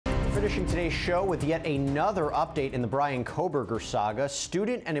Finishing today's show with yet another update in the Bryan Kohberger saga.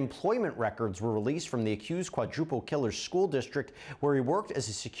 Student and employment records were released from the accused quadruple killer's school district, where he worked as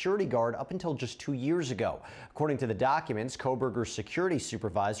a security guard up until just 2 years ago. According to the documents, Kohberger's security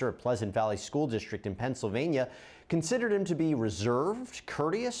supervisor at Pleasant Valley School District in Pennsylvania considered him to be reserved,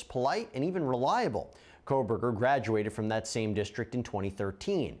 courteous, polite, and even reliable. Kohberger graduated from that same district in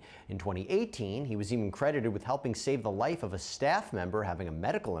 2013. In 2018, he was even credited with helping save the life of a staff member having a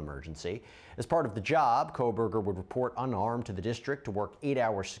medical emergency. As part of the job, Kohberger would report unarmed to the district to work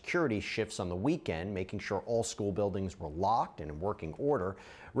 8-hour security shifts on the weekend, making sure all school buildings were locked and in working order.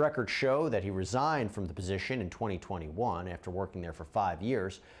 Records show that he resigned from the position in 2021 after working there for 5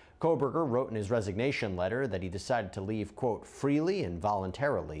 years. Kohberger wrote in his resignation letter that he decided to leave, quote, freely and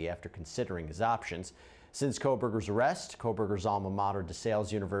voluntarily after considering his options. Since Kohberger's arrest, Kohberger's alma mater,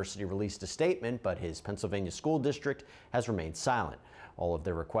 DeSales University, released a statement, but his Pennsylvania school district has remained silent. All of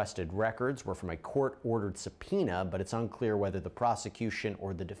their requested records were from a court-ordered subpoena, but it's unclear whether the prosecution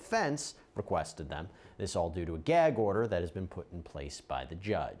or the defense requested them. This all due to a gag order that has been put in place by the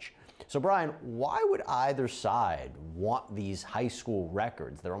judge. So, Brian, why would either side want these high school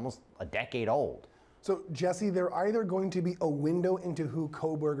records? They're almost a decade old. So, Jesse, they're either going to be a window into who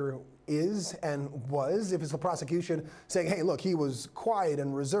Kohberger is and was, if it's the prosecution saying, hey, look, he was quiet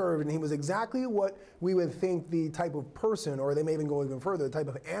and reserved and he was exactly what we would think the type of person, or they may even go even further, the type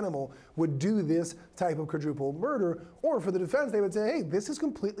of animal would do this type of quadruple murder. Or for the defense, they would say, hey, this is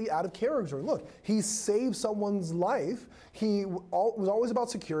completely out of character. Look, he saved someone's life. He was always about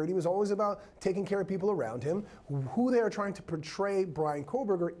security, was always about taking care of people around him. Who they are trying to portray Bryan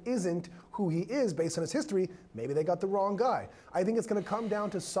Kohberger isn't who he is based on his history. Maybe they got the wrong guy. I think it's going to come down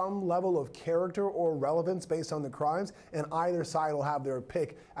to some level of character or relevance based on the crimes, and either side will have their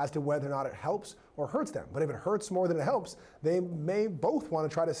pick as to whether or not it helps or hurts them. But if it hurts more than it helps, they may both want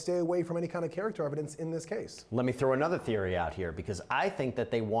to try to stay away from any kind of character evidence in this case. Let me throw another theory out here, because I think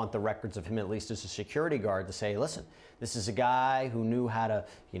that they want the records of him, at least as a security guard, to say, listen, this is a guy who knew how to,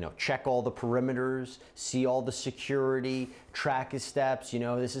 check all the perimeters, see all the security, track his steps.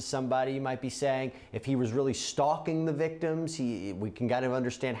 This is somebody, you might be saying, if he was really stalking the victims, we can kind of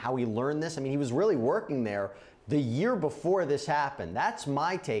understand how he learned this. I mean, he was really working there the year before this happened. That's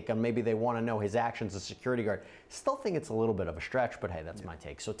my take on maybe they want to know his actions as a security guard. Still think it's a little bit of a stretch, but hey, that's my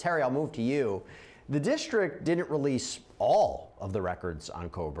take. So Terry, I'll move to you. The district didn't release all of the records on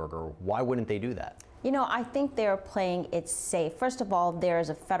Kohberger. Why wouldn't they do that? I think they're playing it safe. First of all, there's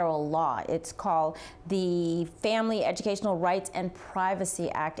a federal law. It's called the Family Educational Rights and Privacy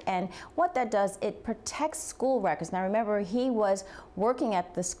Act. And what that does, it protects school records. Now remember, he was working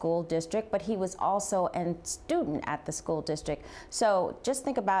at the school district, but he was also a student at the school district. So just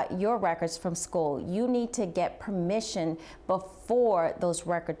think about your records from school. You need to get permission before those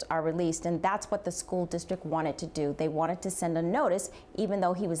records are released. And that's what the school district wanted to do. They wanted to send a notice, even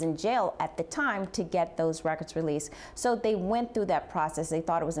though he was in jail at the time, to get those records released. So they went through that process. They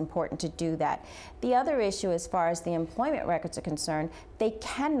thought it was important to do that. The other issue, as far as the employment records are concerned, they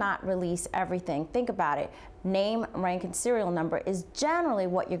cannot release everything. Think about it. Name, rank, and serial number is generally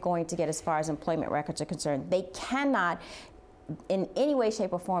what you're going to get as far as employment records are concerned. They cannot in any way,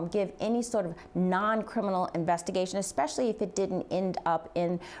 shape, or form give any sort of non-criminal investigation, especially if it didn't end up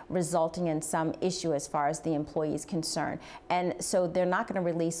in resulting in some issue as far as the employee is concerned. And so they're not going to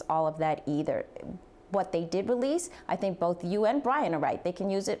release all of that either. What they did release, I think both you and Brian are right. They can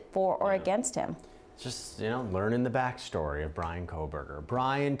use it for or against him. Just, learning the backstory of Bryan Kohberger.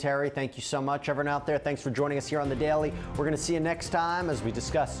 Brian, Terry, thank you so much. Everyone out there, thanks for joining us here on The Daily. We're going to see you next time as we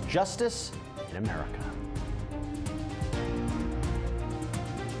discuss justice in America.